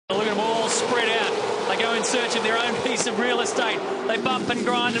Look at them all spread out. They go in search of their own piece of real estate. They bump and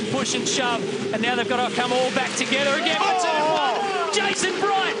grind and push and shove. And now they've got to come all back together again. Turn one. Jason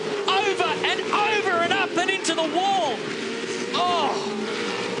Bright over and up and into the wall. Oh.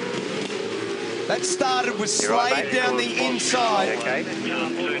 That started with Slade down the inside. Okay.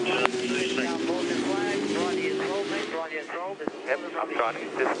 Yep, I'm trying to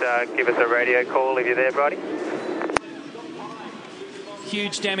just give us a radio call if you're there, Bridie.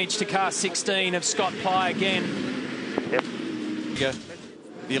 Huge damage to car 16 of Scott Pye again. Yep. Yeah.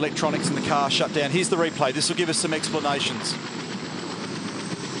 The electronics in the car shut down. Here's the replay. This will give us some explanations.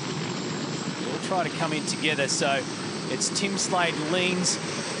 We'll try to come in together. So it's Tim Slade leans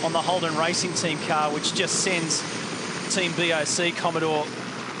on the Holden Racing Team car, which just sends Team BOC Commodore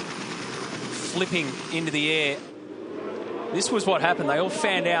flipping into the air. This was what happened. They all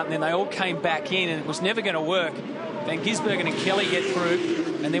fanned out and then they all came back in, and it was never going to work. Van Gisbergen and Kelly get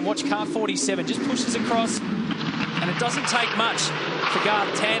through, and then watch car 47 just pushes across, and it doesn't take much for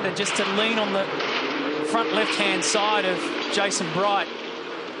Garth Tander just to lean on the front left-hand side of Jason Bright.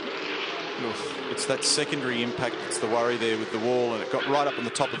 It's that secondary impact that's the worry there with the wall, and it got right up on the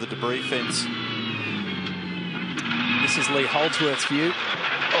top of the debris fence. This is Lee Holdsworth's view.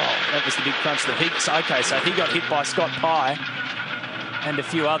 Oh, that was the big crunch that he... Okay, so he got hit by Scott Pye and a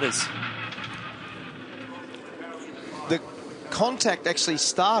few others. The contact actually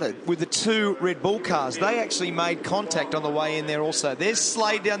started with the two Red Bull cars. They actually made contact on the way in there also. There's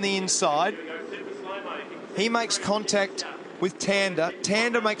Slade down the inside. He makes contact with Tander.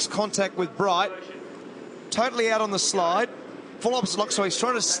 Tander makes contact with Bright. Totally out on the slide. Full opposite lock, so he's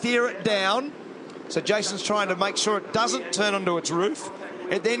trying to steer it down. So Jason's trying to make sure it doesn't turn onto its roof.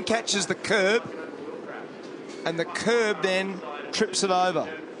 It then catches the curb, and the curb then trips it over.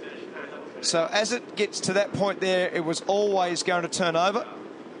 So as it gets to that point there, it was always going to turn over.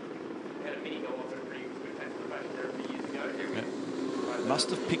 Must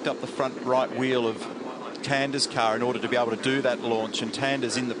have picked up the front right wheel of Tander's car in order to be able to do that launch, and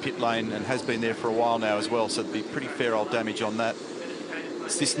Tander's in the pit lane and has been there for a while now as well, so it'd be pretty fair old damage on that.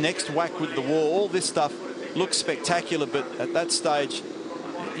 It's this next whack with the wall. All this stuff looks spectacular, but at that stage,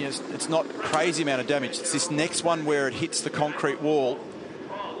 you know, it's not a crazy amount of damage. It's this next one where it hits the concrete wall.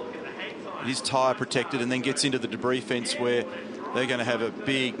 It is tyre protected and then gets into the debris fence, where they're going to have a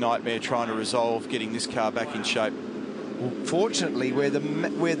big nightmare trying to resolve getting this car back in shape. Well, fortunately, where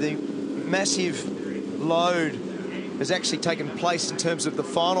the massive load has actually taken place in terms of the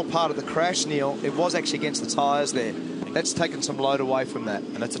final part of the crash, Neil, it was actually against the tyres there. That's taken some load away from that.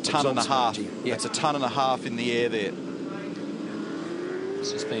 And that's a tonne and a half. Yeah. That's a tonne and a half in the air there.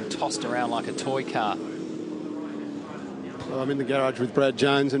 It's just been tossed around like a toy car. I'm in the garage with Brad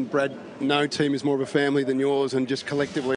Jones, and Brad, no team is more of a family than yours, and just collectively